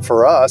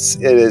 For us,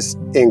 it is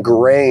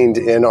ingrained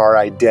in our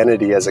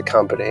identity as a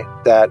company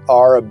that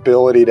our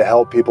ability to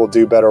help people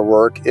do better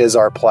work is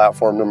our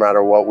platform no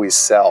matter what we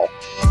sell.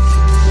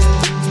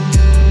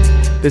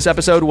 This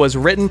episode was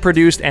written,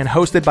 produced, and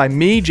hosted by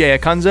me, Jay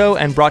Acunzo,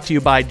 and brought to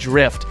you by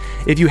Drift.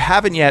 If you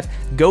haven't yet,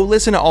 go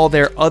listen to all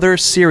their other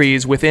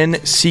series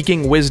within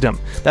Seeking Wisdom.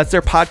 That's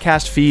their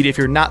podcast feed if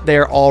you're not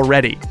there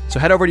already.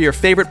 So head over to your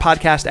favorite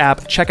podcast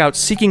app, check out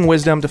Seeking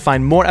Wisdom to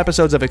find more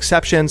episodes of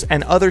Exceptions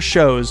and other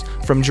shows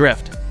from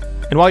Drift.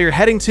 And while you're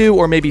heading to,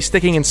 or maybe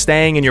sticking and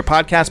staying in your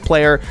podcast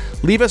player,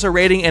 leave us a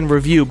rating and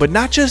review, but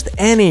not just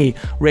any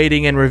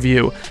rating and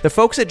review. The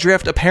folks at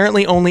Drift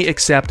apparently only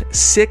accept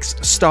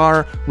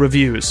 6-star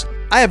reviews.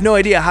 I have no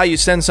idea how you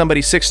send somebody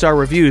 6-star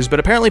reviews,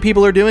 but apparently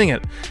people are doing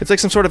it. It's like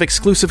some sort of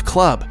exclusive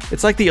club.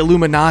 It's like the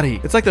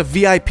Illuminati. It's like the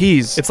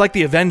VIPs. It's like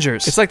the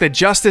Avengers. It's like the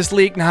Justice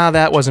League. Nah,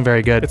 that wasn't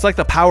very good. It's like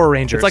the Power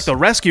Rangers. It's like the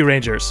Rescue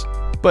Rangers.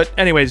 But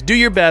anyways, do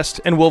your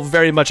best, and we'll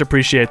very much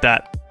appreciate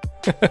that.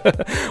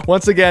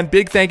 Once again,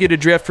 big thank you to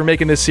Drift for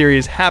making this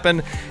series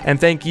happen,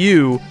 and thank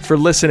you for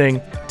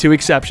listening to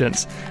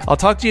Exceptions. I'll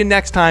talk to you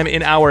next time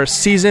in our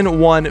Season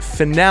 1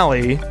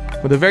 finale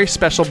with a very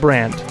special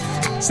brand.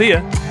 See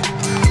ya!